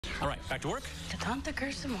All right, back to work. The Tanta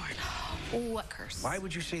curse of Morn. What curse? Why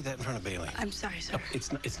would you say that in front of Bailey? I'm sorry, sir. No,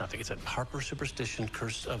 it's nothing. It's a Harper superstition,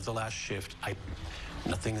 curse of the last shift.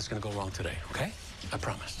 Nothing is going to go wrong today, okay? I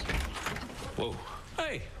promise. Whoa.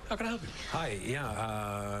 Hey, how can I help you? Hi,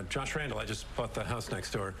 yeah, Josh Randall. I just bought the house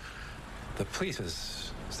next door. The police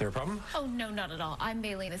is there a problem? Oh, no, not at all. I'm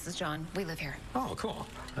Bailey. This is John. We live here. Oh, cool.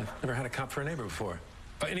 I've never had a cop for a neighbor before.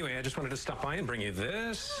 But anyway, I just wanted to stop by and bring you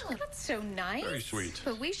this. Oh, that's so nice. Very sweet.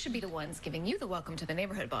 But we should be the ones giving you the welcome to the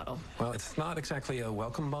neighborhood bottle. Well, it's not exactly a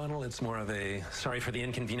welcome bottle. It's more of a sorry for the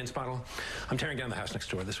inconvenience bottle. I'm tearing down the house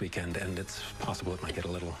next door this weekend, and it's possible it might get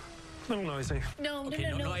a little noisy. No,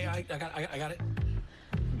 Okay, no. I got it.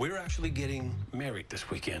 We're actually getting married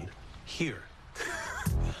this weekend here.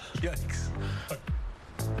 Yikes.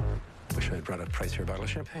 Wish I had brought a pricier bottle of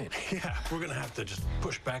champagne. Yeah, we're going to have to just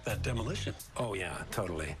push back that demolition. Oh, yeah,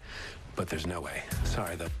 totally. But there's no way.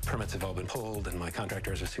 Sorry, the permits have all been pulled, and my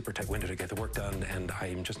contractor has a super tight window to get the work done, and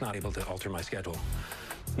I'm just not able to alter my schedule.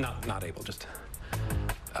 Not able, just,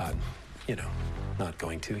 you know, not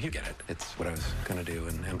going to. You get it. It's what I was going to do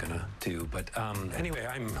and am going to do. But anyway,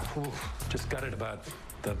 I'm just gutted about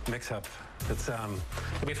the mix-up. It'll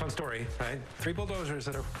be a fun story, right? 3 bulldozers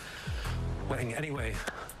at a wedding. Anyway,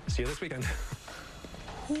 see you this weekend.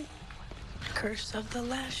 Curse of the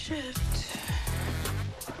last shift.